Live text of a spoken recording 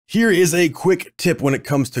Here is a quick tip when it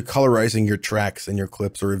comes to colorizing your tracks and your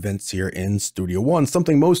clips or events here in Studio One,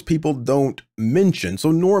 something most people don't mention.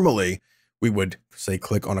 So normally we would say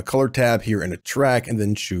click on a color tab here in a track and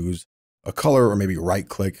then choose a color, or maybe right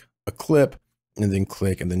click a clip and then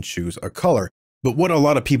click and then choose a color. But what a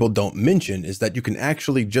lot of people don't mention is that you can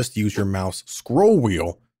actually just use your mouse scroll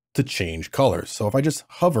wheel to change colors. So if I just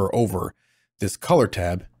hover over this color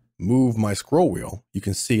tab, move my scroll wheel, you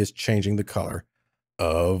can see it's changing the color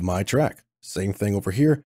of my track. Same thing over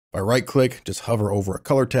here. If I right click, just hover over a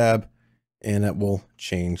color tab and that will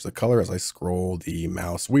change the color as I scroll the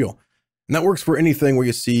mouse wheel. And that works for anything where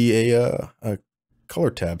you see a color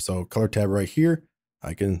tab. So color tab right here,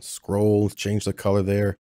 I can scroll, change the color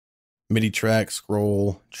there. MIDI track,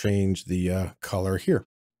 scroll, change the color here.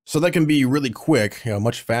 So that can be really quick,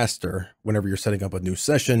 much faster whenever you're setting up a new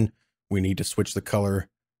session. We need to switch the color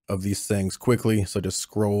of these things quickly. So just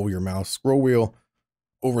scroll your mouse scroll wheel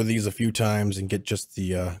over these a few times and get just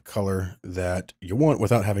the color that you want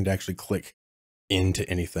without having to actually click into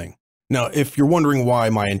anything. Now, if you're wondering why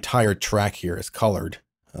my entire track here is colored,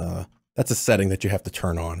 that's a setting that you have to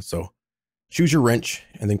turn on. So choose your wrench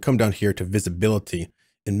and then come down here to visibility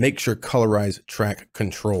and make sure colorize track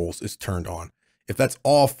controls is turned on. If that's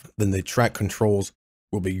off, then the track controls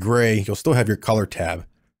will be gray. You'll still have your color tab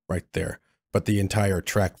right there, but the entire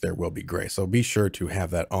track there will be gray. So be sure to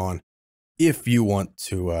have that on if you want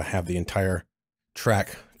to have the entire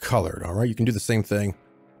track colored. All right, you can do the same thing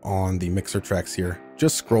on the mixer tracks here,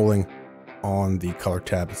 just scrolling on the color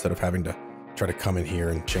tab instead of having to try to come in here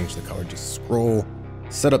and change the color. Just scroll,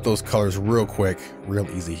 set up those colors real quick, real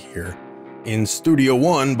easy here in Studio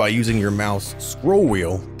One by using your mouse scroll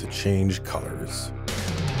wheel to change colors.